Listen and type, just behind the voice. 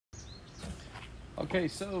Okay,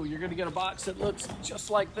 so you're gonna get a box that looks just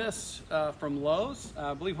like this from Lowe's.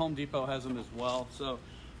 I believe Home Depot has them as well. So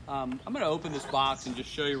I'm gonna open this box and just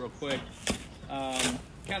show you real quick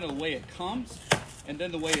kind of the way it comes and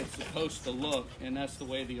then the way it's supposed to look, and that's the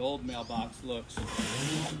way the old mailbox looks.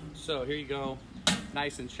 So here you go,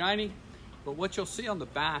 nice and shiny. But what you'll see on the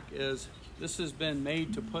back is this has been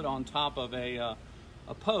made to put on top of a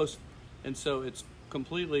post, and so it's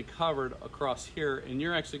completely covered across here, and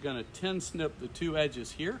you're actually going to tin snip the two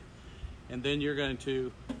edges here, and then you're going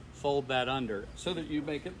to fold that under so that you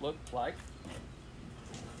make it look like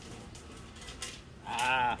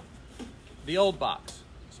the old box.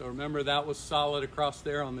 So remember, that was solid across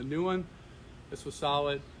there on the new one. This was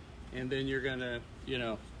solid, and then you're going to,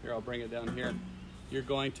 here, I'll bring it down here. You're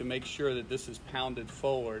going to make sure that this is pounded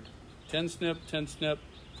forward. Tin snip, take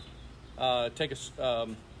a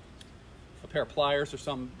pair of pliers or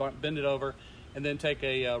something, bend it over, and then take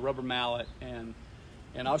a rubber mallet, and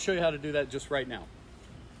I'll show you how to do that just right now.